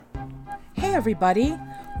Hey everybody,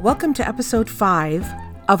 welcome to episode 5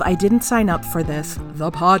 of I Didn't Sign Up for This,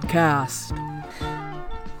 the podcast.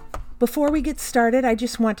 Before we get started, I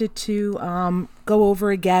just wanted to go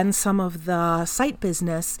over again some of the site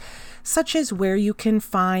business, such as where you can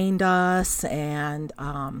find us and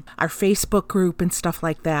our Facebook group and stuff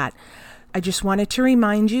like that. I just wanted to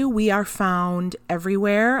remind you, we are found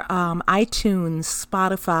everywhere, iTunes,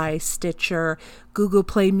 Spotify, Stitcher, Google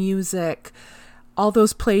Play Music, all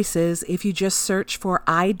those places. If you just search for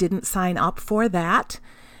I Didn't Sign Up for That,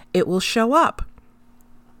 it will show up.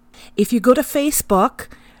 If you go to Facebook,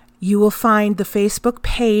 you will find the Facebook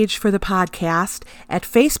page for the podcast at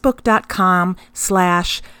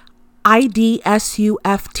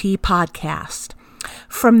facebook.com/IDSUFT podcast.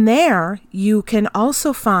 From there, you can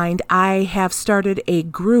also find, I have started a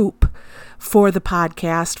group for the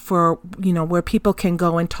podcast for, where people can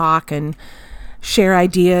go and talk and share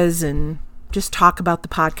ideas and just talk about the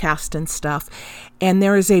podcast and stuff. And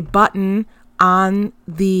there is a button on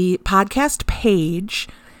the podcast page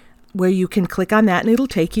where you can click on that and it'll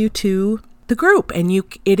take you to the group. And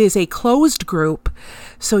it is a closed group,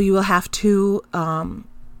 so you will have to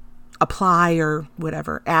apply or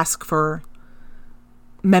whatever, ask for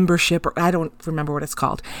membership, or I don't remember what it's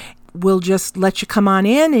called. We'll just let you come on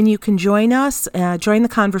in and you can join us, join the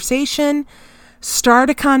conversation, start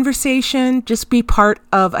a conversation, just be part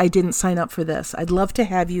of I Didn't Sign Up for This. I'd love to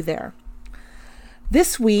have you there.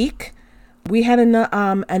 This week, we had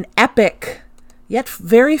an epic, yet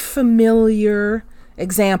very familiar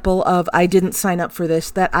example of I Didn't Sign Up for This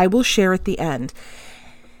that I will share at the end.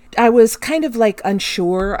 I was kind of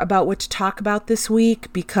unsure about what to talk about this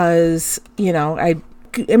week because,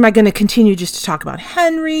 am I going to continue just to talk about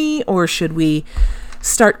Henry, or should we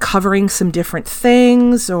start covering some different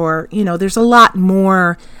things? Or, there's a lot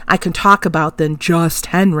more I can talk about than just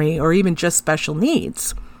Henry or even just special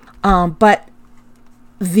needs. But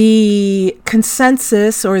the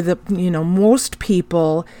consensus, or most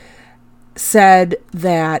people said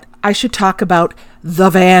that I should talk about the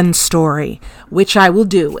van story, which I will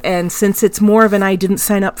do. And since it's more of an I didn't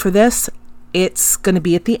sign up for this, it's going to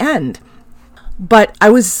be at the end. But I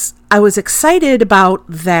was excited about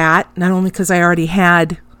that, not only because I already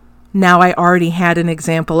had an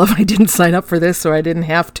example of I didn't sign up for this, so I didn't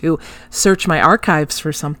have to search my archives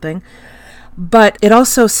for something, but it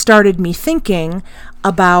also started me thinking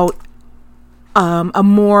about a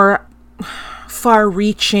more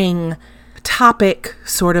far-reaching topic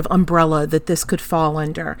sort of umbrella that this could fall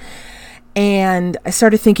under. And I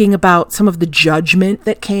started thinking about some of the judgment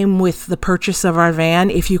that came with the purchase of our van,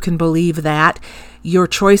 if you can believe that. Your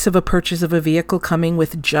choice of a purchase of a vehicle coming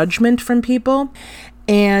with judgment from people.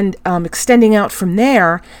 And extending out from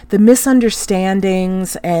there, the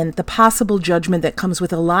misunderstandings and the possible judgment that comes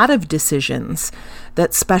with a lot of decisions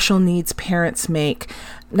that special needs parents make,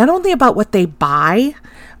 not only about what they buy,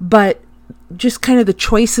 but just kind of the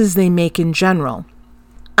choices they make in general.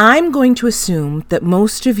 I'm going to assume that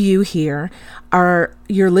most of you here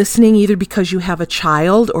you're listening either because you have a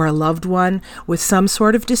child or a loved one with some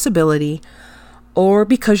sort of disability, or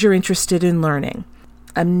because you're interested in learning.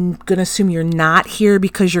 I'm going to assume you're not here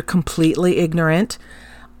because you're completely ignorant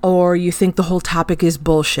or you think the whole topic is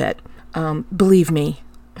bullshit. Believe me,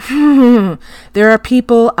 there are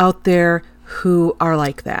people out there who are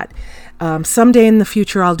like that. Someday in the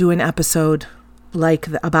future, I'll do an episode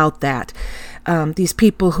about that. These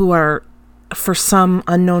people who are, for some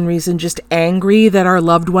unknown reason, just angry that our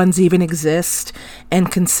loved ones even exist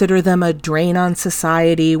and consider them a drain on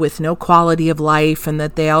society with no quality of life and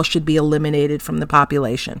that they all should be eliminated from the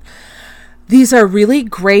population. These are really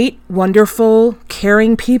great, wonderful,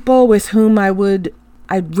 caring people with whom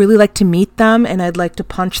I'd really like to meet them, and I'd like to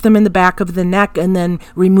punch them in the back of the neck and then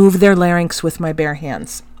remove their larynx with my bare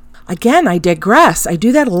hands. Again, I digress. I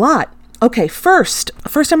do that a lot. Okay, first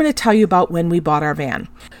I'm going to tell you about when we bought our van.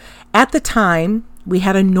 At the time, we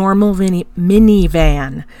had a normal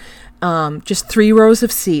minivan, just 3 rows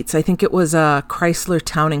of seats. I think it was a Chrysler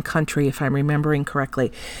Town and Country, if I'm remembering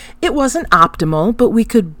correctly. It wasn't optimal, but we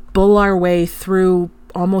could bull our way through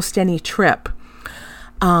almost any trip.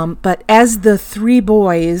 But as the 3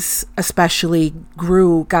 boys especially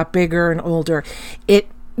got bigger and older, it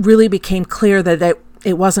really became clear that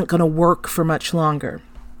it wasn't going to work for much longer.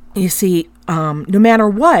 You see, no matter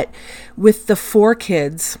what, with the 4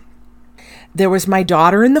 kids, there was my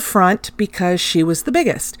daughter in the front because she was the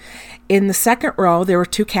biggest. In the second row, there were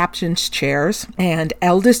 2 captain's chairs, and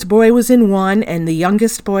eldest boy was in one, and the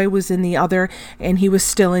youngest boy was in the other, and he was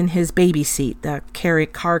still in his baby seat, the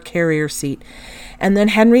car carrier seat. And then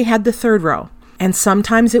Henry had the third row, and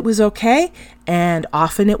sometimes it was okay, and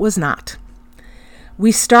often it was not.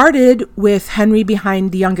 We started with Henry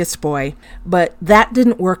behind the youngest boy, but that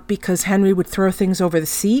didn't work because Henry would throw things over the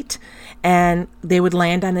seat and they would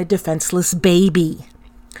land on a defenseless baby.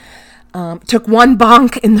 Took one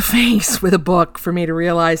bonk in the face with a book for me to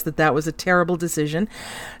realize that that was a terrible decision.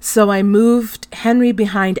 So I moved Henry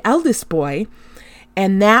behind eldest boy,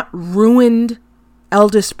 and that ruined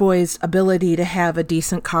eldest boy's ability to have a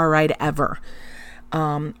decent car ride ever.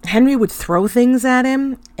 Henry would throw things at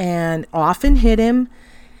him and often hit him.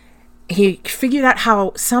 He figured out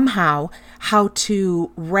how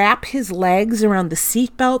to wrap his legs around the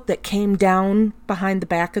seatbelt that came down behind the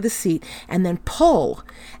back of the seat and then pull.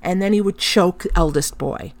 And then he would choke eldest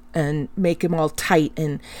boy and make him all tight.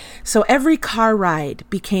 And so every car ride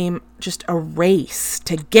became just a race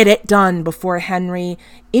to get it done before Henry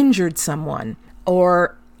injured someone,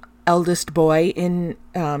 or eldest boy in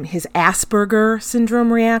his Asperger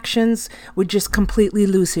syndrome reactions would just completely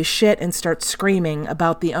lose his shit and start screaming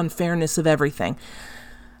about the unfairness of everything.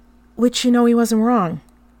 Which, he wasn't wrong.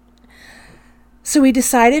 So we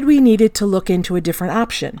decided we needed to look into a different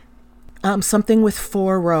option. Something with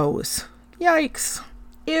 4 rows. Yikes.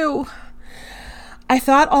 Ew. I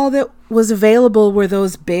thought all that was available were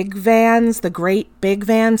those big vans, the great big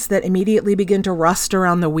vans that immediately begin to rust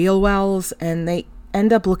around the wheel wells, and they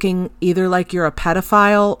end up looking either like you're a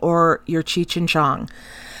pedophile or you're Cheech and Chong.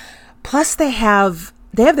 Plus they have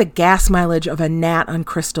the gas mileage of a gnat on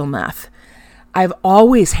crystal meth. I've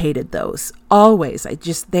always hated those. Always.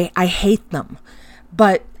 I hate them.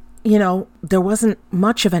 But, there wasn't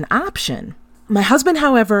much of an option. My husband,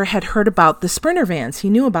 however, had heard about the Sprinter vans. He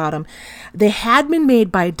knew about them. They had been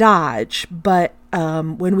made by Dodge, but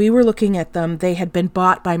when we were looking at them, they had been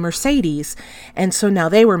bought by Mercedes, and so now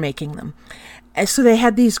they were making them. And so they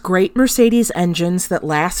had these great Mercedes engines that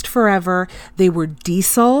last forever. They were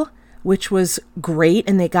diesel, which was great,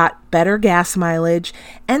 and they got better gas mileage,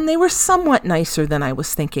 and they were somewhat nicer than I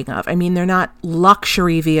was thinking of. I mean, they're not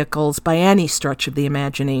luxury vehicles by any stretch of the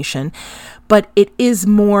imagination, but it is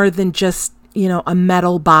more than just, a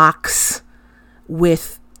metal box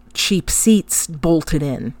with cheap seats bolted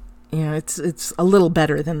in. It's a little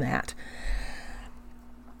better than that.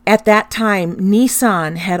 At that time,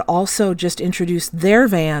 Nissan had also just introduced their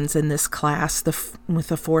vans in this class with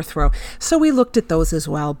the 4th row. So we looked at those as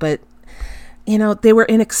well, but they were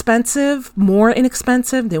inexpensive, more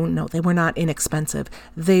inexpensive. They were not inexpensive.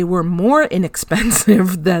 They were more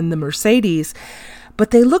inexpensive than the Mercedes,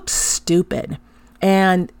 but they looked stupid.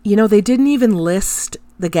 And, they didn't even list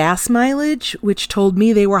the gas mileage, which told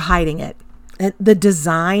me they were hiding it. The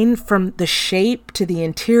design, from the shape to the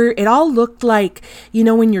interior, it all looked like,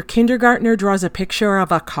 when your kindergartner draws a picture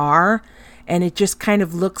of a car and it just kind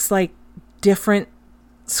of looks like different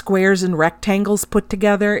squares and rectangles put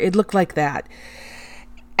together. It looked like that.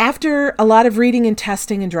 After a lot of reading and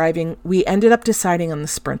testing and driving, we ended up deciding on the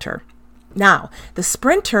Sprinter. Now, the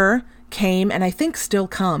Sprinter came, and I think still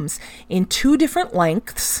comes, in 2 different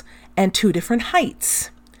lengths and 2 different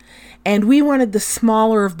heights. And we wanted the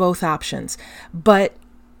smaller of both options. But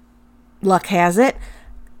luck has it,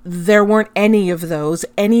 there weren't any of those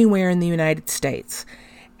anywhere in the United States.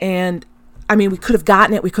 And we could have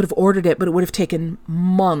gotten it, we could have ordered it, but it would have taken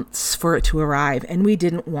months for it to arrive. And we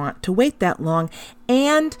didn't want to wait that long.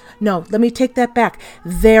 And no, let me take that back.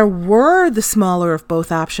 There were the smaller of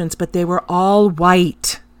both options, but they were all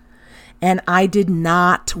white. And I did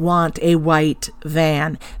not want a white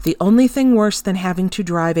van. The only thing worse than having to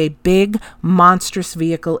drive a big, monstrous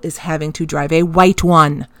vehicle is having to drive a white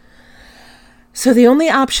one. So the only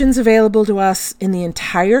options available to us in the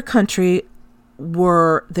entire country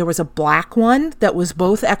there was a black one that was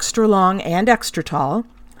both extra long and extra tall.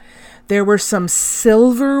 There were some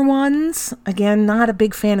silver ones. Again, not a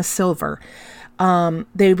big fan of silver.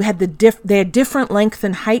 They had different length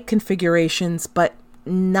and height configurations, but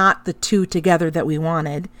not the 2 together that we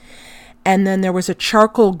wanted. And then there was a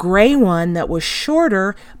charcoal gray one that was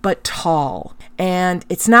shorter but tall. And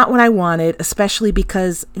it's not what I wanted, especially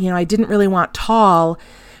because, I didn't really want tall,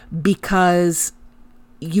 because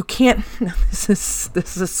you can't, this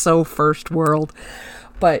is so first world,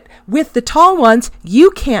 but with the tall ones, you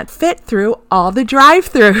can't fit through all the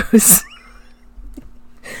drive-thrus.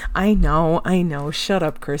 I know. Shut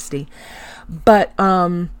up, Christy. But,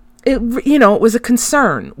 it was a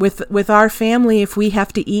concern with our family. If we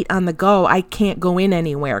have to eat on the go, I can't go in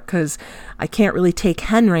anywhere because I can't really take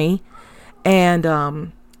Henry.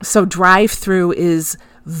 And so drive-through is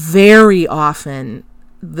very often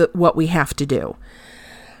what we have to do.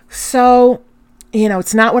 So,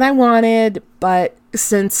 it's not what I wanted, but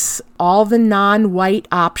since all the non-white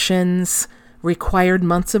options required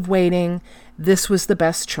months of waiting, this was the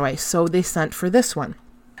best choice. So they sent for this one.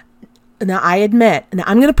 Now, I admit, now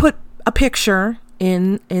I'm going to put a picture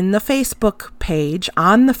in the Facebook page,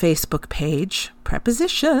 on the Facebook page,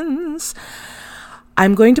 prepositions.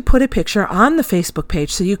 I'm going to put a picture on the Facebook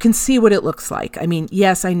page so you can see what it looks like. I mean,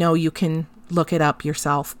 yes, I know you can look it up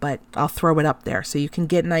yourself, but I'll throw it up there so you can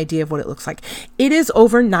get an idea of what it looks like. It is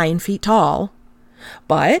over 9 feet tall,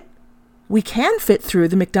 but we can fit through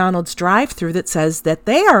the McDonald's drive-thru that says that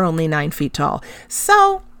they are only 9 feet tall.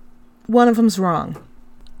 So one of them's wrong.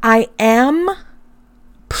 I am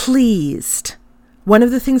pleased. One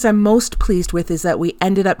of the things I'm most pleased with is that we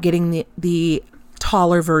ended up getting the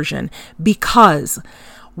taller version, because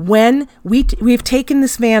when we've taken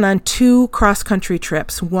this van on 2 cross-country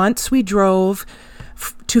trips. Once we drove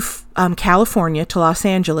to California, to Los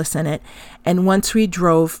Angeles in it, and once we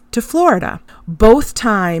drove to Florida. Both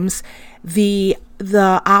times, the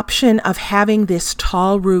option of having this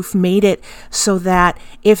tall roof made it so that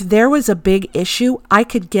if there was a big issue, I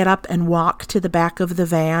could get up and walk to the back of the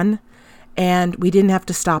van, and we didn't have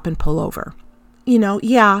to stop and pull over. You know,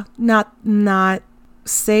 yeah, not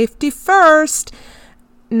safety first,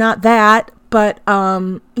 not that, but,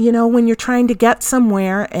 you know, when you're trying to get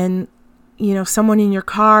somewhere and, you know, someone in your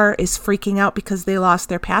car is freaking out because they lost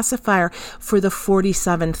their pacifier for the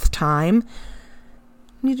 47th time,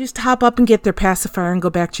 you just hop up and get their pacifier and go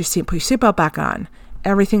back to your seat, put your seatbelt back on.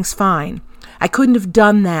 Everything's fine. I couldn't have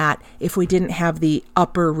done that if we didn't have the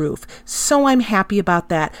upper roof. So I'm happy about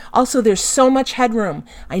that. Also, there's so much headroom.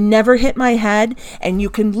 I never hit my head, and you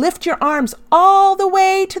can lift your arms all the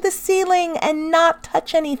way to the ceiling and not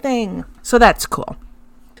touch anything. So that's cool.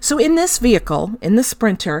 So in this vehicle, in the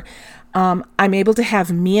Sprinter, I'm able to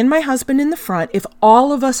have me and my husband in the front. If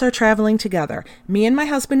all of us are traveling together, me and my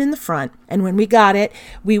husband in the front. And when we got it,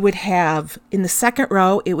 we would have, in the second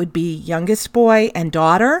row, it would be youngest boy and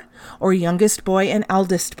daughter, or youngest boy and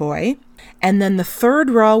eldest boy. And then the third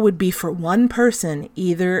row would be for one person,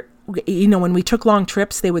 either, you know, when we took long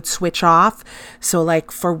trips, they would switch off. So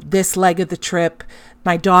like for this leg of the trip,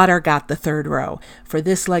 my daughter got the third row. For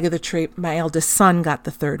this leg of the trip, my eldest son got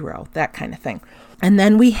the third row, that kind of thing. And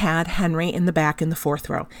then we had Henry in the back in the fourth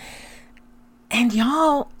row. And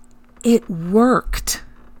y'all, it worked.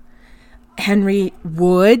 Henry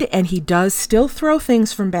would, and he does still throw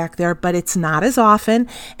things from back there, but it's not as often,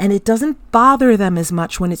 and it doesn't bother them as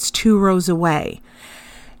much when it's 2 rows away.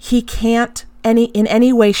 He can't in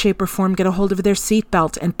any way, shape, or form get a hold of their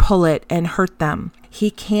seatbelt and pull it and hurt them.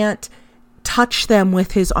 He can't touch them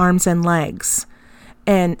with his arms and legs.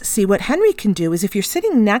 And see, what Henry can do is if you're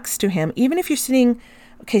sitting next to him, even if you're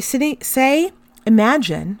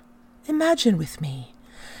imagine with me,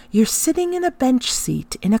 you're sitting in a bench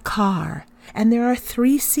seat in a car, and there are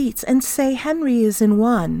 3 seats, and say Henry is in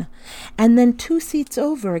one, and then 2 seats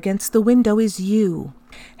over against the window is you.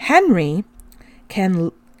 Henry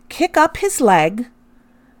can kick up his leg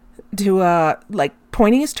to like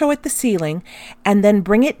pointing his toe at the ceiling, and then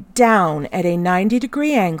bring it down at a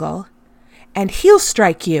 90-degree angle, and he'll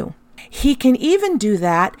strike you. He can even do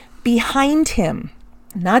that behind him,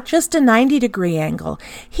 not just a 90-degree angle.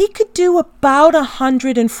 He could do about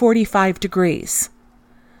 145 degrees.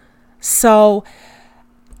 So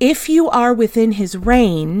if you are within his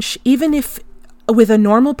range, even if with a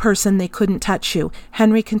normal person they couldn't touch you,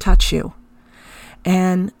 Henry can touch you.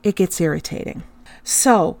 And it gets irritating.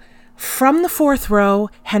 So from the 4th row,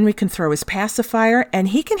 Henry can throw his pacifier, and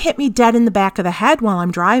he can hit me dead in the back of the head while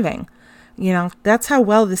I'm driving. You know, that's how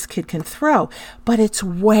well this kid can throw, but it's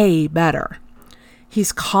way better.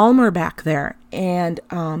 He's calmer back there. And,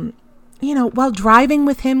 you know, while driving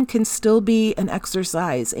with him can still be an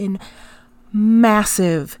exercise in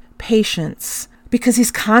massive patience, because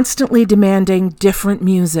he's constantly demanding different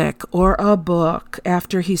music or a book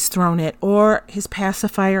after he's thrown it, or his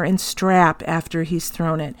pacifier and strap after he's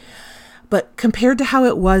thrown it. But compared to how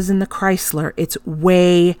it was in the Chrysler, it's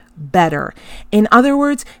way better. In other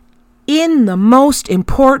words, in the most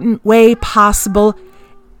important way possible,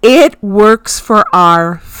 it works for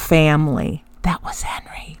our family. That was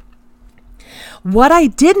Henry. What I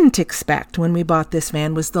didn't expect when we bought this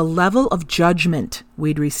van was the level of judgment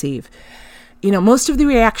we'd receive. You know, most of the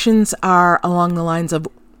reactions are along the lines of,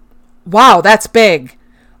 wow, that's big,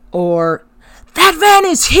 or that van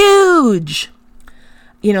is huge.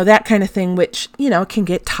 You know, that kind of thing, which, you know, can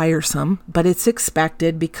get tiresome, but it's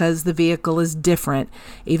expected because the vehicle is different,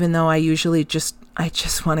 even though I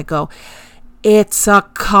just want to go, it's a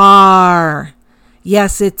car.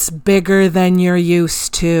 Yes, it's bigger than you're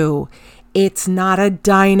used to. It's not a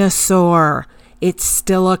dinosaur. It's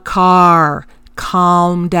still a car.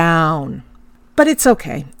 Calm down. But it's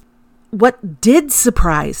okay. What did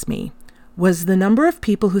surprise me was the number of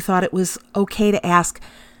people who thought it was okay to ask,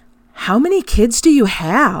 "How many kids do you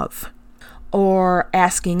have?" Or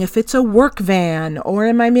asking if it's a work van, or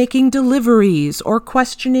am I making deliveries, or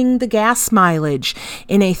questioning the gas mileage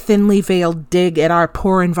in a thinly veiled dig at our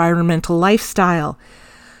poor environmental lifestyle.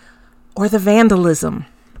 Or the vandalism.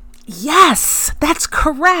 Yes, that's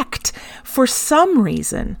correct. For some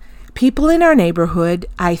reason, people in our neighborhood,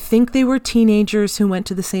 I think they were teenagers who went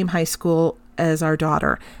to the same high school as our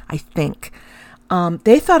daughter, I think.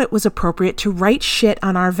 They thought it was appropriate to write shit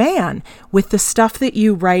on our van with the stuff that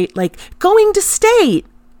you write, like going to state,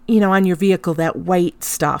 on your vehicle, that white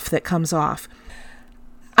stuff that comes off.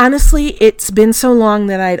 Honestly, it's been so long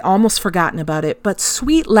that I'd almost forgotten about it, but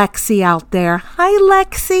sweet Lexi out there, hi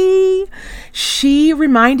Lexi, she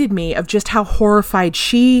reminded me of just how horrified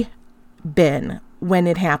she been when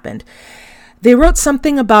it happened. They wrote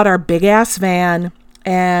something about our big ass van,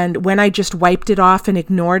 and when I just wiped it off and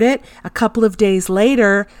ignored it, a couple of days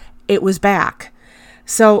later, it was back.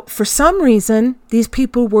 So for some reason, these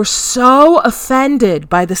people were so offended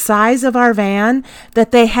by the size of our van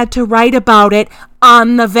that they had to write about it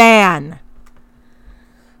on the van.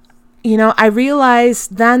 I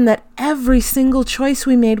realized then that every single choice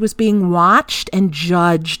we made was being watched and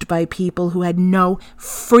judged by people who had no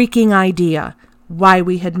freaking idea why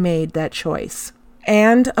we had made that choice.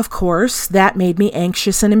 And, of course, that made me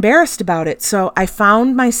anxious and embarrassed about it. So I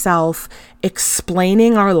found myself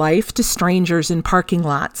explaining our life to strangers in parking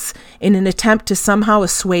lots in an attempt to somehow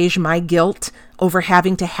assuage my guilt over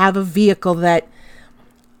having to have a vehicle that,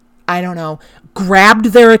 I don't know,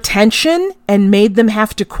 grabbed their attention and made them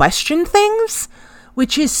have to question things,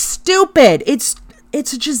 which is stupid. It's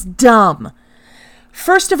just dumb.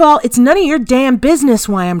 First of all, it's none of your damn business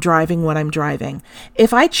why I'm driving what I'm driving.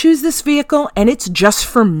 If I choose this vehicle and it's just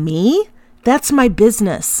for me, that's my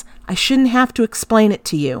business. I shouldn't have to explain it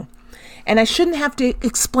to you. And I shouldn't have to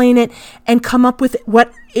explain it and come up with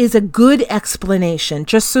what is a good explanation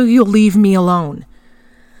just so you'll leave me alone.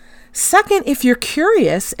 Second, if you're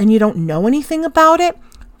curious and you don't know anything about it,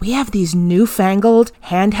 we have these newfangled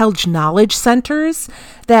handheld knowledge centers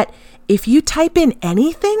that if you type in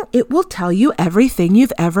anything, it will tell you everything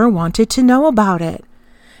you've ever wanted to know about it.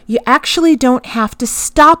 You actually don't have to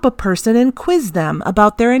stop a person and quiz them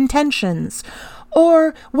about their intentions,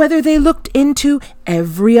 or whether they looked into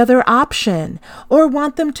every other option, or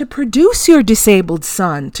want them to produce your disabled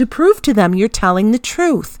son to prove to them you're telling the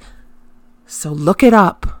truth. So look it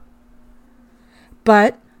up.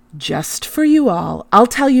 But just for you all, I'll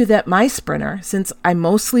tell you that my Sprinter, since I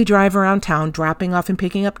mostly drive around town dropping off and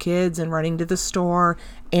picking up kids and running to the store,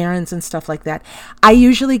 errands and stuff like that, I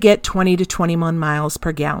usually get 20 to 21 miles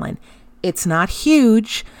per gallon. It's not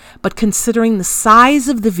huge, but considering the size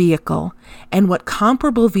of the vehicle and what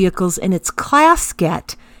comparable vehicles in its class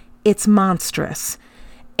get, it's monstrous.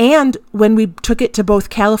 And when we took it to both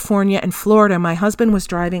California and Florida, my husband was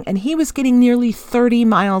driving and he was getting nearly 30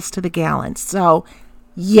 miles to the gallon. So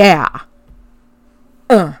yeah.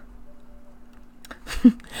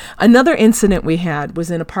 Another incident we had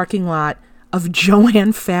was in a parking lot of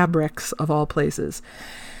Joann Fabrics, of all places.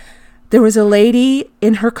 There was a lady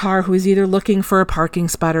in her car who was either looking for a parking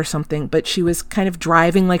spot or something, but she was kind of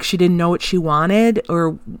driving like she didn't know what she wanted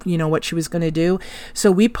or, what she was going to do.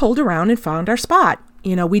 So we pulled around and found our spot.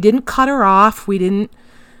 We didn't cut her off. We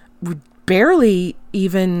barely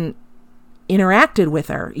even interacted with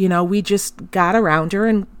her. We just got around her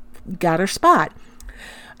and got her spot.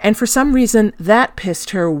 And for some reason, that pissed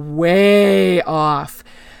her way off.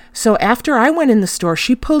 So after I went in the store,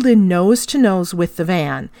 she pulled in nose to nose with the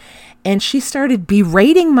van. And she started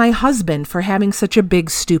berating my husband for having such a big,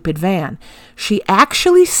 stupid van. She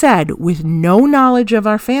actually said, with no knowledge of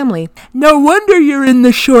our family, "No wonder you're in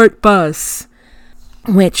the short bus."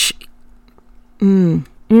 Which,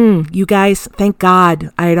 you guys, thank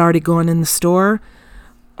God I had already gone in the store,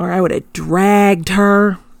 or I would have dragged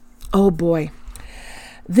her. Oh boy.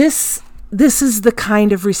 This is the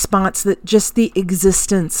kind of response that just the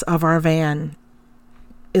existence of our van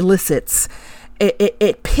elicits.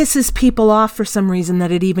 It pisses people off for some reason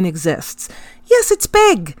that it even exists. Yes, it's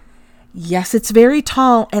big. Yes, it's very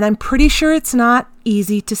tall, and I'm pretty sure it's not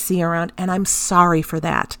easy to see around, and I'm sorry for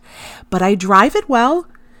that. But I drive it well,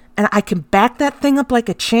 and I can back that thing up like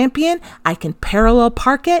a champion. I can parallel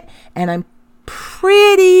park it, and I'm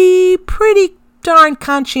pretty darn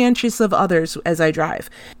conscientious of others as I drive.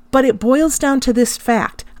 But it boils down to this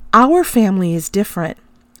fact. Our family is different.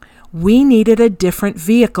 We needed a different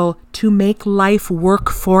vehicle to make life work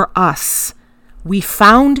for us. We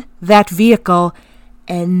found that vehicle,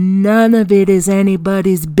 and none of it is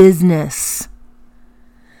anybody's business.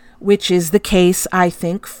 Which is the case, I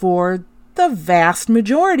think, for the vast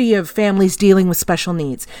majority of families dealing with special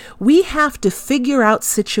needs. We have to figure out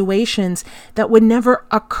situations that would never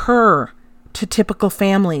occur to typical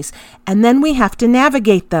families, and then we have to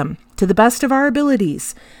navigate them to the best of our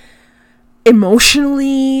abilities,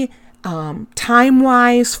 emotionally,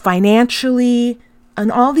 time-wise, financially, in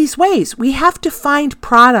all these ways. We have to find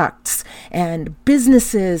products and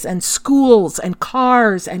businesses and schools and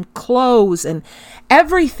cars and clothes and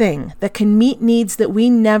everything that can meet needs that we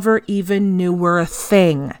never even knew were a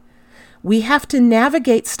thing. We have to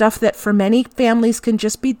navigate stuff that for many families can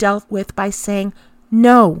just be dealt with by saying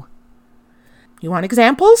no. You want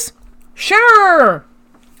examples? Sure!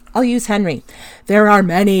 I'll use Henry. There are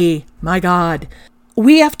many, my God.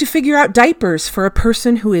 We have to figure out diapers for a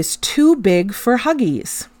person who is too big for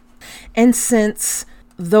Huggies. And since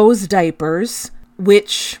those diapers,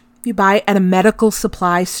 which you buy at a medical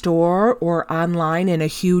supply store or online in a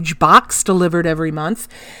huge box delivered every month,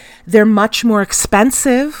 they're much more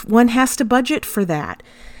expensive. One has to budget for that.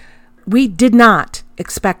 We did not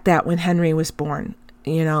expect that when Henry was born.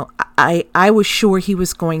 You know, I was sure he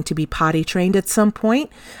was going to be potty trained at some point.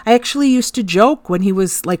 I actually used to joke when he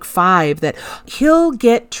was like 5 that he'll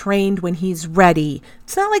get trained when he's ready.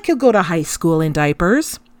 It's not like he'll go to high school in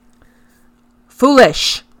diapers.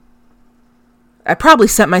 Foolish. I probably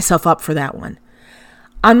set myself up for that one.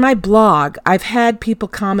 On my blog, I've had people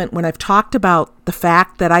comment when I've talked about the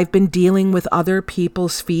fact that I've been dealing with other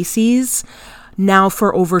people's feces now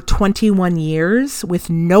for over 21 years with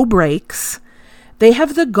no breaks. They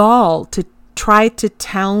have the gall to try to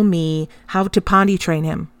tell me how to potty train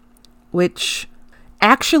him, which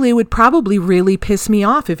actually would probably really piss me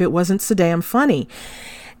off if it wasn't so damn funny.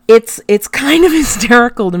 It's kind of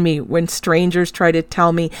hysterical to me when strangers try to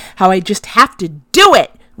tell me how I just have to do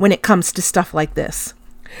it when it comes to stuff like this.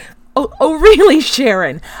 Oh, really,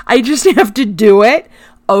 Sharon? I just have to do it?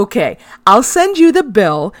 Okay, I'll send you the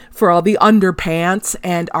bill for all the underpants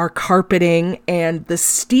and our carpeting and the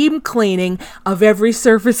steam cleaning of every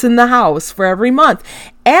surface in the house for every month,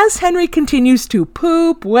 as Henry continues to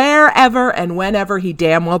poop wherever and whenever he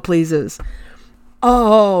damn well pleases.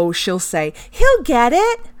 Oh, she'll say, he'll get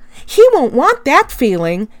it. He won't want that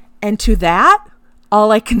feeling. And to that, all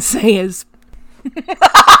I can say is...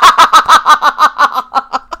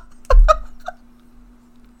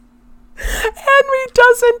 Henry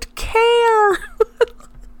doesn't care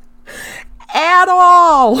at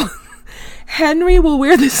all. Henry will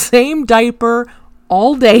wear the same diaper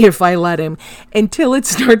all day if I let him, until it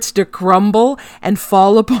starts to crumble and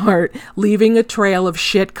fall apart, leaving a trail of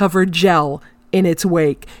shit-covered gel in its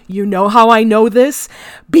wake. You know how I know this?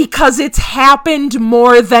 Because it's happened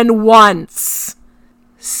more than once.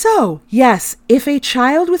 So, yes, if a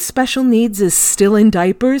child with special needs is still in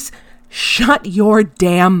diapers, shut your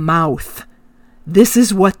damn mouth. This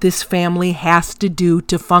is what this family has to do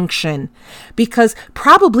to function. Because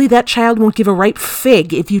probably that child won't give a ripe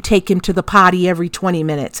fig if you take him to the potty every 20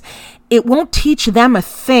 minutes. It won't teach them a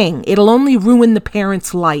thing. It'll only ruin the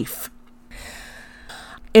parent's life.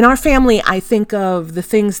 In our family, I think of the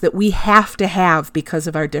things that we have to have because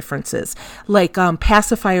of our differences, like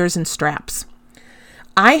pacifiers and straps.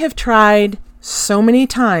 I have tried so many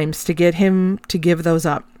times to get him to give those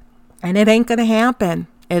up. And it ain't going to happen,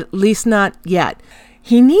 at least not yet.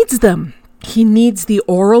 He needs them. He needs the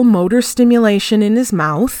oral motor stimulation in his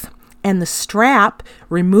mouth and the strap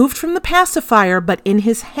removed from the pacifier, but in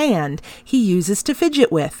his hand he uses to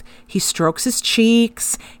fidget with. He strokes his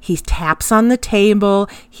cheeks, he taps on the table,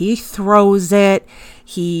 he throws it,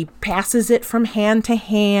 he passes it from hand to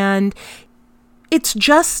hand. It's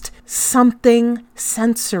just something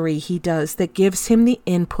sensory he does that gives him the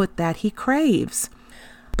input that he craves.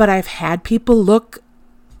 But I've had people look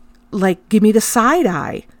like, give me the side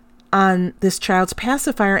eye on this child's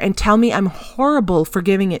pacifier and tell me I'm horrible for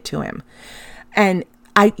giving it to him. And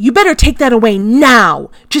you better take that away now.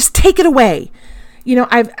 Just take it away. You know,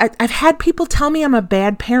 I've had people tell me I'm a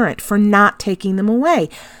bad parent for not taking them away.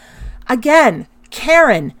 Again,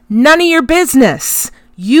 Karen, none of your business.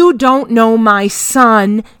 You don't know my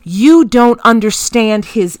son, you don't understand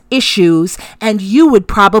his issues, and you would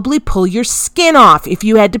probably pull your skin off if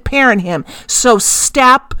you had to parent him. So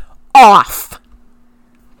step off.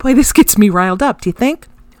 Boy, this gets me riled up, do you think?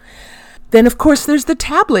 Then, of course, there's the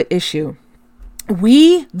tablet issue.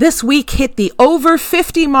 We, this week, hit the over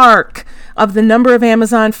 50 mark of the number of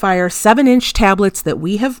Amazon Fire 7-inch tablets that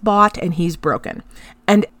we have bought and he's broken.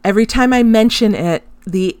 And every time I mention it,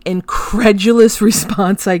 the incredulous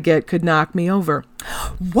response I get could knock me over.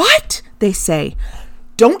 What? They say.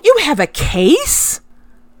 Don't you have a case?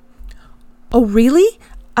 Oh, really?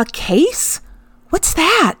 A case? What's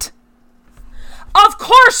that? Of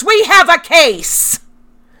course we have a case!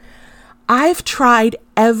 I've tried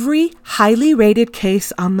every highly rated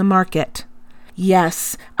case on the market.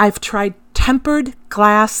 Yes, I've tried tempered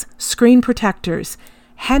glass screen protectors.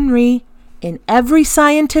 Henry, in every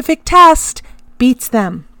scientific test, beats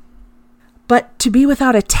them. But to be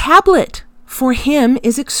without a tablet for him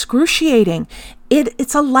is excruciating.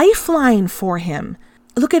 It's a lifeline for him.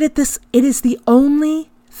 Look at it this, it is the only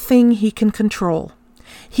thing he can control.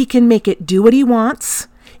 He can make it do what he wants.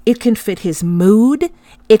 It can fit his mood.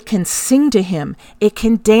 It can sing to him. It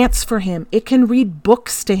can dance for him. It can read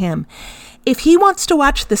books to him. If he wants to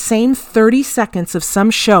watch the same 30 seconds of some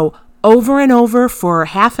show over and over for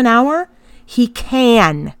half an hour, he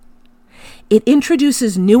can. It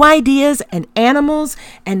introduces new ideas and animals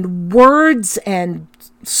and words and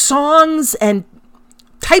songs and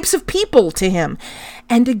types of people to him.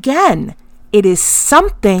 And again, it is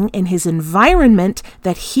something in his environment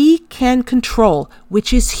that he can control,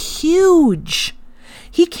 which is huge.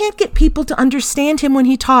 He can't get people to understand him when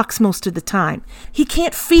he talks most of the time. He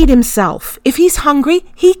can't feed himself. If he's hungry,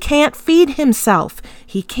 he can't feed himself.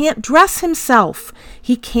 He can't dress himself.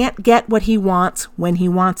 He can't get what he wants when he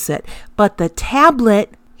wants it. But the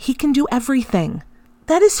tablet, he can do everything.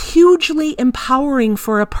 That is hugely empowering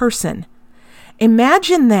for a person.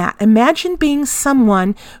 Imagine that. Imagine being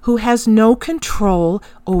someone who has no control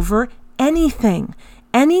over anything.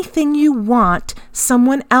 Anything you want,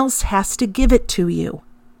 someone else has to give it to you.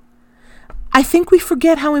 I think we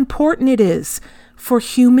forget how important it is for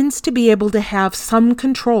humans to be able to have some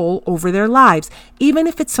control over their lives, even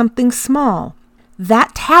if it's something small.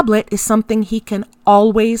 That tablet is something he can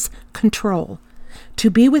always control. To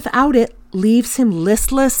be without it leaves him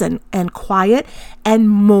listless and quiet and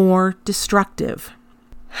more destructive.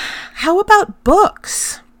 How about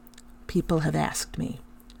books? People have asked me.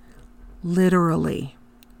 Literally.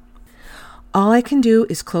 All I can do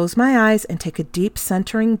is close my eyes and take a deep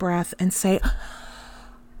centering breath and say,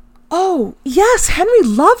 oh, yes, Henry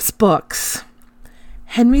loves books.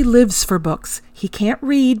 Henry lives for books. He can't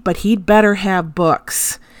read, but he'd better have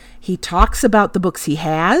books. He talks about the books he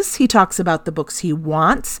has. He talks about the books he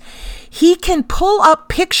wants. He can pull up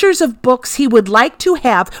pictures of books he would like to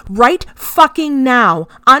have right fucking now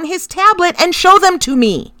on his tablet and show them to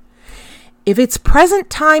me. If it's present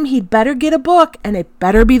time, he'd better get a book, and it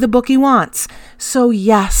better be the book he wants. So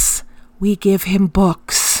yes, we give him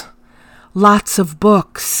books. Lots of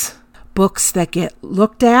books. Books that get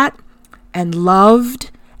looked at and loved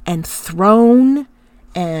and thrown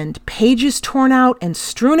and pages torn out and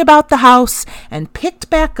strewn about the house and picked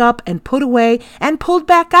back up and put away and pulled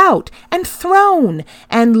back out and thrown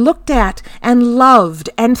and looked at and loved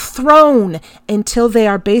and thrown until they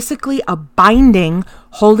are basically a binding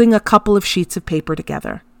holding a couple of sheets of paper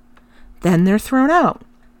together. Then they're thrown out.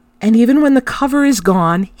 And even when the cover is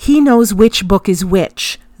gone, he knows which book is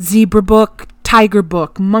which. Zebra book, tiger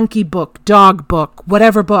book, monkey book, dog book,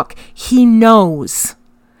 whatever book. He knows.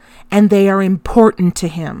 And they are important to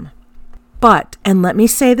him. But, and let me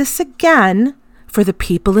say this again, for the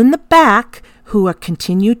people in the back who are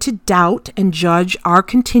continue to doubt and judge our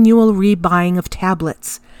continual rebuying of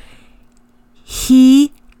tablets,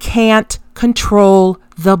 he can't control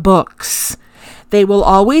the books. They will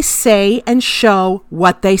always say and show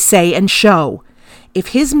what they say and show. If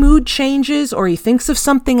his mood changes or he thinks of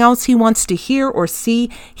something else he wants to hear or see,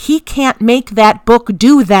 he can't make that book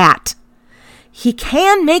do that. He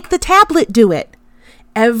can make the tablet do it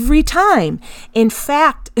every time. In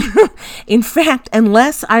fact,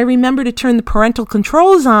 unless I remember to turn the parental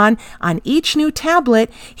controls on each new tablet,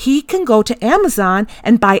 he can go to Amazon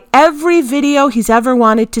and buy every video he's ever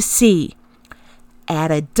wanted to see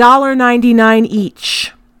at $1.99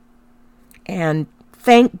 each. And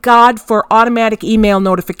thank God for automatic email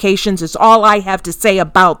notifications is all I have to say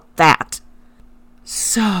about that.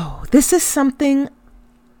 So, this is something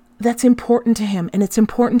that's important to him, and it's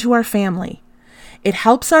important to our family. It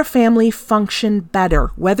helps our family function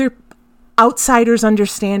better, whether outsiders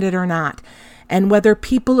understand it or not, and whether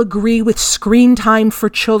people agree with screen time for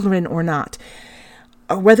children or not,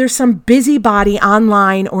 or whether some busybody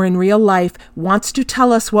online or in real life wants to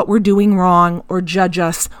tell us what we're doing wrong or judge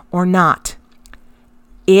us or not.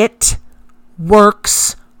 It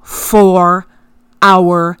works for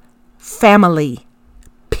our family.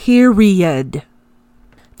 Period.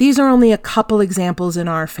 These are only a couple examples in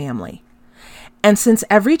our family. And since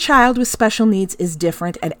every child with special needs is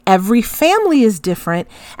different and every family is different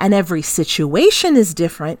and every situation is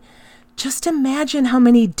different, just imagine how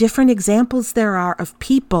many different examples there are of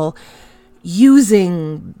people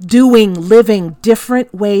using, doing, living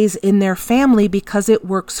different ways in their family because it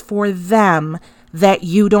works for them, that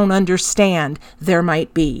you don't understand there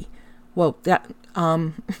might be. Well, that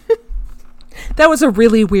that was a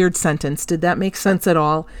really weird sentence. Did that make sense at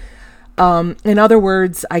all? In other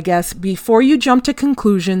words, I guess, before you jump to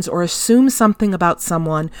conclusions or assume something about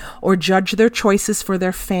someone or judge their choices for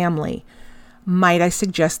their family, might I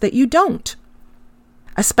suggest that you don't?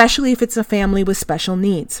 Especially if it's a family with special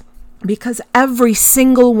needs. Because every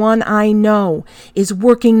single one I know is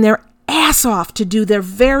working their ass off to do their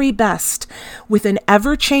very best with an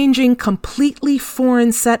ever-changing, completely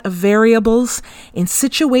foreign set of variables in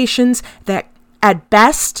situations that, at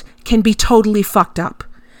best, can be totally fucked up.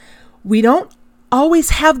 We don't always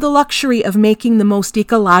have the luxury of making the most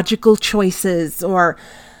ecological choices or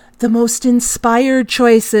the most inspired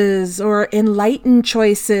choices or enlightened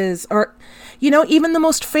choices or, even the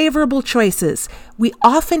most favorable choices. We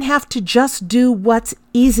often have to just do what's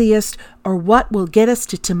easiest or what will get us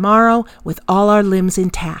to tomorrow with all our limbs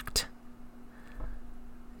intact.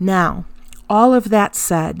 Now, all of that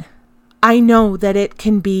said, I know that it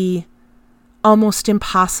can be almost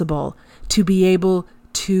impossible to be able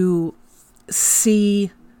to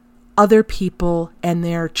see other people and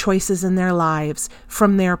their choices in their lives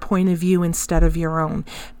from their point of view instead of your own,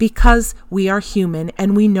 because we are human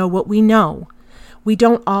and we know what we know. We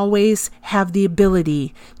don't always have the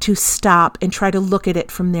ability to stop and try to look at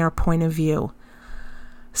it from their point of view.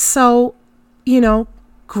 So,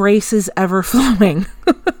 grace is ever flowing.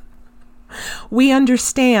 We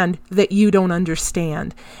understand that you don't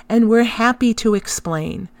understand, and we're happy to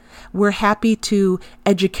explain. We're happy to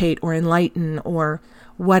educate or enlighten or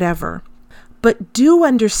whatever. But do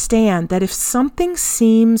understand that if something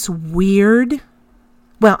seems weird,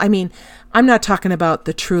 I'm not talking about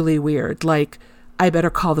the truly weird, like I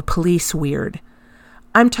better call the police weird.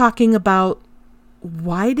 I'm talking about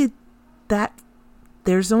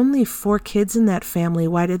there's only 4 kids in that family.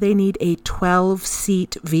 Why do they need a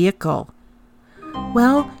 12-seat vehicle?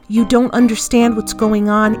 Well, you don't understand what's going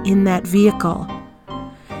on in that vehicle.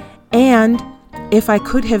 And if I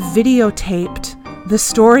could have videotaped the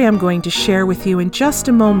story I'm going to share with you in just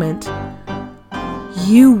a moment,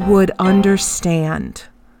 you would understand.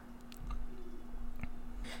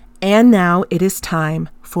 And now it is time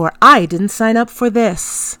for I Didn't Sign Up for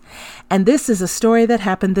This. And this is a story that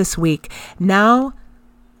happened this week. Now,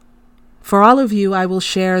 for all of you, I will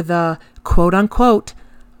share the quote-unquote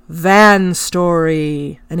van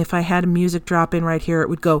story. And if I had a music drop in right here, it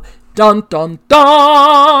would go dun dun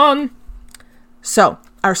dun. So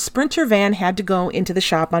our Sprinter van had to go into the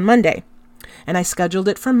shop on Monday, and I scheduled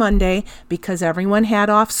it for Monday because everyone had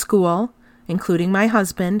off school, including my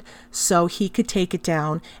husband, so he could take it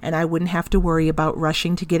down and I wouldn't have to worry about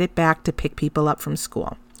rushing to get it back to pick people up from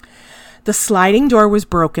school. The sliding door was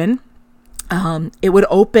broken. It would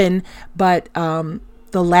open, but the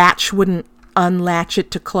latch wouldn't unlatch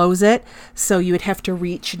it to close it, so you would have to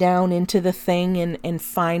reach down into the thing and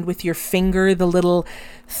find with your finger the little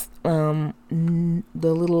kind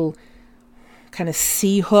of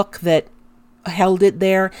C hook that held it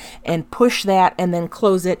there and push that and then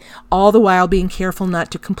close it, all the while being careful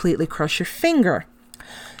not to completely crush your finger.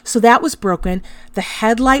 So that was broken. The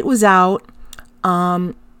headlight was out.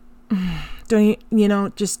 The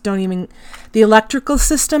electrical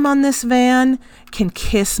system on this van can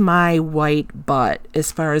kiss my white butt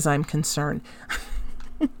as far as I'm concerned.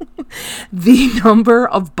 The number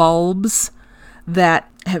of bulbs that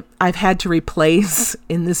I've had to replace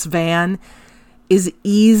in this van is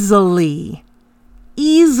easily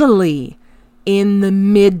in the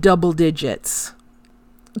mid double digits.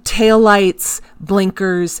 Taillights,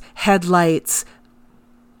 blinkers, headlights,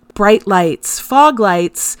 bright lights, fog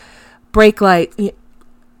lights, brake light.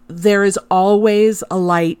 There is always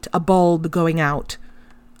a bulb going out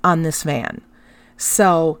on this van.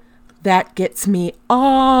 So that gets me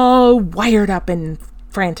all wired up and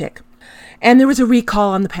frantic. And there was a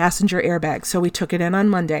recall on the passenger airbag, so we took it in on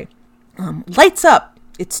Monday. Lights up.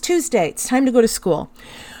 It's Tuesday. It's time to go to school.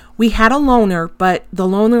 We had a loaner, but the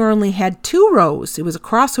loaner only had 2 rows. It was a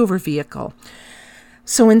crossover vehicle.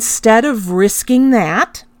 So instead of risking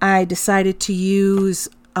that, I decided to use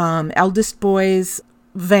eldest boy's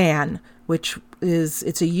van,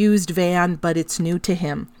 it's a used van, but it's new to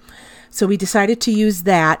him. So we decided to use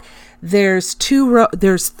that. There's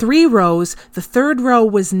 3 rows. The 3rd row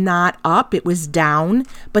was not up, it was down,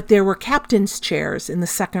 but there were captain's chairs in the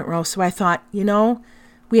 2nd row. So I thought,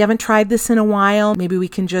 we haven't tried this in a while. Maybe we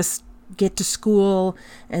can just get to school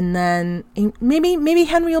and then maybe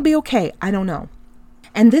Henry will be okay. I don't know.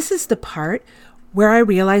 And this is the part where I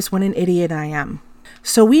realize what an idiot I am.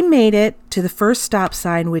 So we made it to the first stop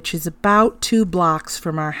sign, which is about 2 blocks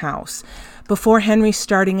from our house, before Henry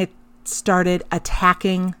started started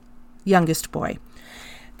attacking youngest boy.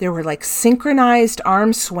 There were like synchronized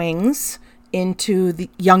arm swings into the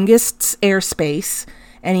youngest's airspace,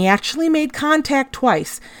 and he actually made contact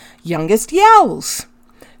twice. Youngest yells.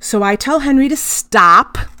 So I tell Henry to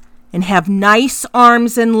stop and have nice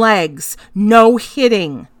arms and legs. No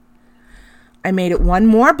hitting. I made it one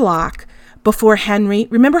more block before Henry.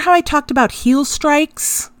 Remember how I talked about heel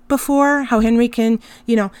strikes before? How Henry can,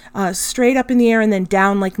 straight up in the air and then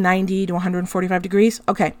down like 90 to 145 degrees?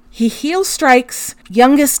 Okay. He heel strikes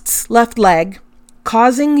youngest's left leg,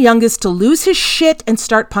 causing youngest to lose his shit and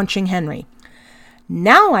start punching Henry.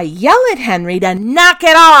 Now I yell at Henry to knock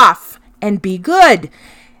it off and be good.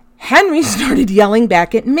 Henry started yelling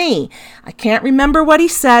back at me. I can't remember what he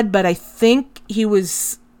said, but I think he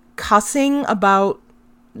was cussing about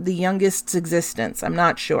the youngest's existence. I'm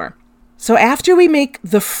not sure. So after we make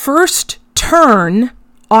the first turn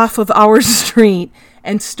off of our street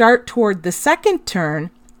and start toward the second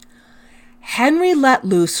turn, Henry let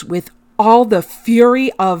loose with all the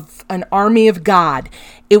fury of an army of God.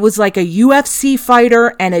 It was like a UFC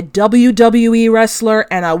fighter and a WWE wrestler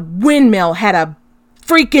and a windmill had a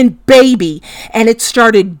freaking baby, and it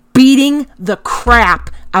started beating the crap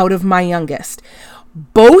out of my youngest.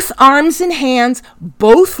 Both arms and hands,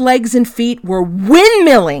 both legs and feet were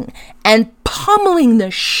windmilling and pummeling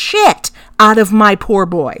the shit out of my poor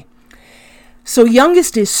boy. So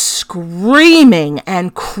youngest is screaming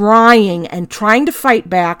and crying and trying to fight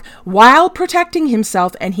back while protecting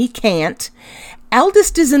himself, and he can't.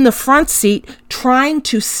 Eldest is in the front seat trying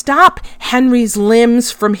to stop Henry's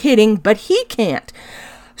limbs from hitting, but he can't.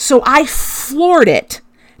 So I floored it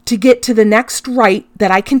to get to the next right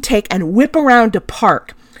that I can take and whip around to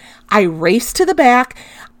park. I race to the back.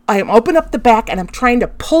 I open up the back and I'm trying to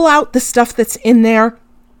pull out the stuff that's in there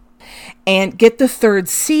and get the third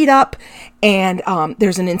seat up. And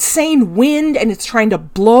there's an insane wind and it's trying to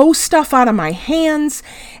blow stuff out of my hands.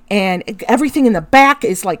 And everything in the back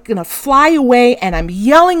is like going to fly away. And I'm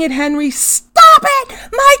yelling at Henry, stop it!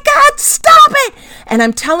 My God, stop it! And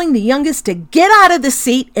I'm telling the youngest to get out of the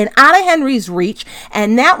seat and out of Henry's reach.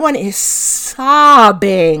 And that one is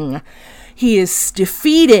sobbing. He is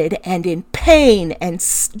defeated and in pain and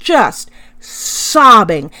just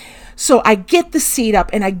sobbing. So I get the seat up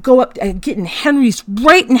and I go up, I get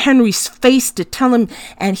right in Henry's face to tell him,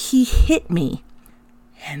 and he hit me.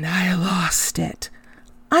 And I lost it.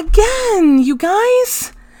 Again, you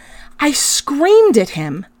guys. I screamed at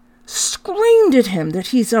him that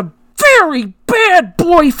he's a very bad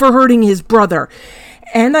boy for hurting his brother.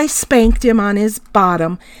 And I spanked him on his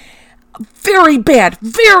bottom. Very bad,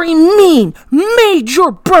 very mean, made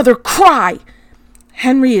your brother cry.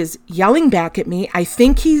 Henry is yelling back at me. I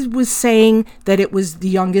think he was saying that it was the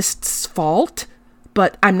youngest's fault,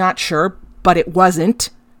 but I'm not sure, but it wasn't.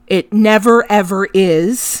 It never, ever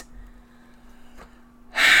is.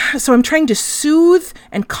 So I'm trying to soothe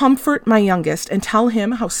and comfort my youngest and tell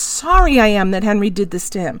him how sorry I am that Henry did this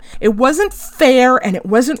to him. It wasn't fair and it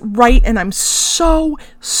wasn't right, and I'm so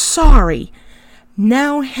sorry.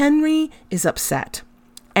 Now Henry is upset.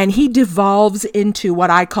 And he devolves into what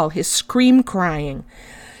I call his scream crying.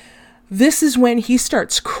 This is when he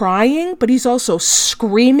starts crying, but he's also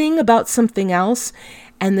screaming about something else.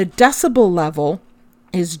 And the decibel level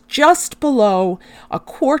is just below a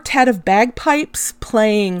quartet of bagpipes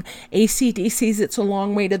playing AC/DC's It's a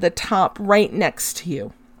Long Way to the Top right next to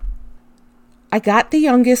you. I got the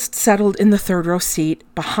youngest settled in the third row seat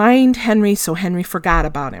behind Henry, so Henry forgot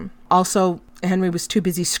about him. Also, Henry was too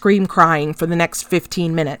busy scream crying for the next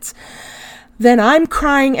 15 minutes. Then I'm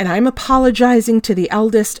crying and I'm apologizing to the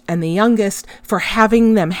eldest and the youngest for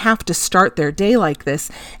having them have to start their day like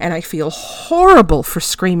this. And I feel horrible for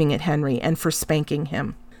screaming at Henry and for spanking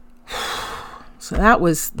him. So that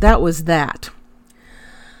was that.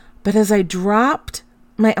 But as I dropped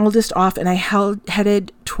my eldest off and I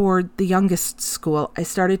headed toward the youngest's school, I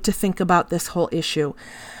started to think about this whole issue.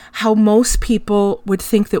 How most people would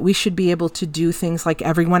think that we should be able to do things like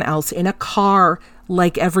everyone else, in a car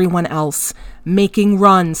like everyone else, making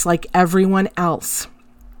runs like everyone else.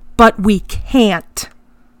 But we can't.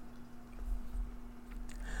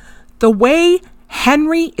 The way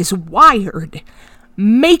Henry is wired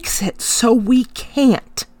makes it so we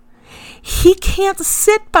can't. He can't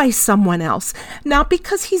sit by someone else, not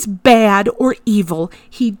because he's bad or evil.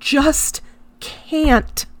 He just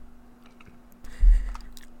can't.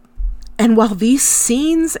 And while these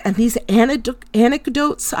scenes and these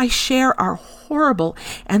anecdotes I share are horrible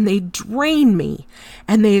and they drain me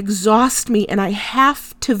and they exhaust me and I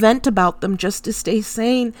have to vent about them just to stay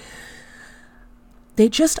sane, they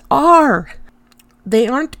just are. They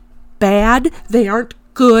aren't bad. They aren't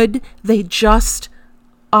good. They just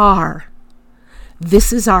are.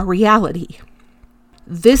 This is our reality.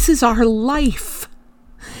 This is our life.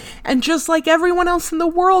 And just like everyone else in the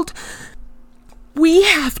world, we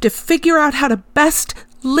have to figure out how to best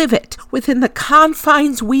live it within the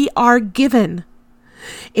confines we are given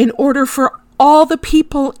in order for all the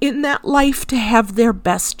people in that life to have their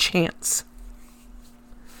best chance.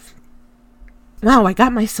 Wow, I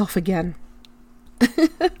got myself again.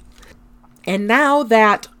 And now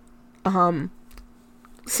that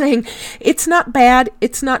saying it's not bad,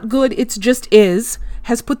 it's not good, it's just is,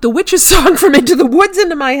 has put the witch's song from Into the Woods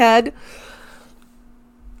into my head.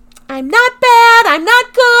 I'm not bad, I'm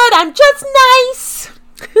not good, I'm just nice.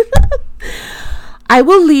 I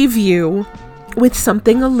will leave you with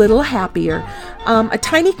something a little happier. A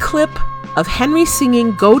tiny clip of Henry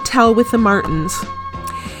singing Go Tell with the Martins.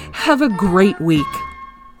 Have a great week.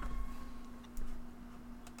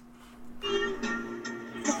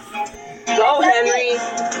 Go, Henry.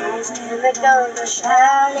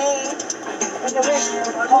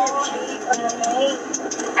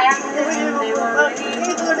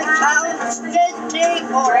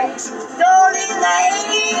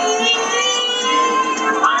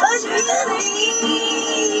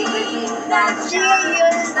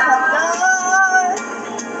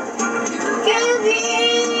 Give me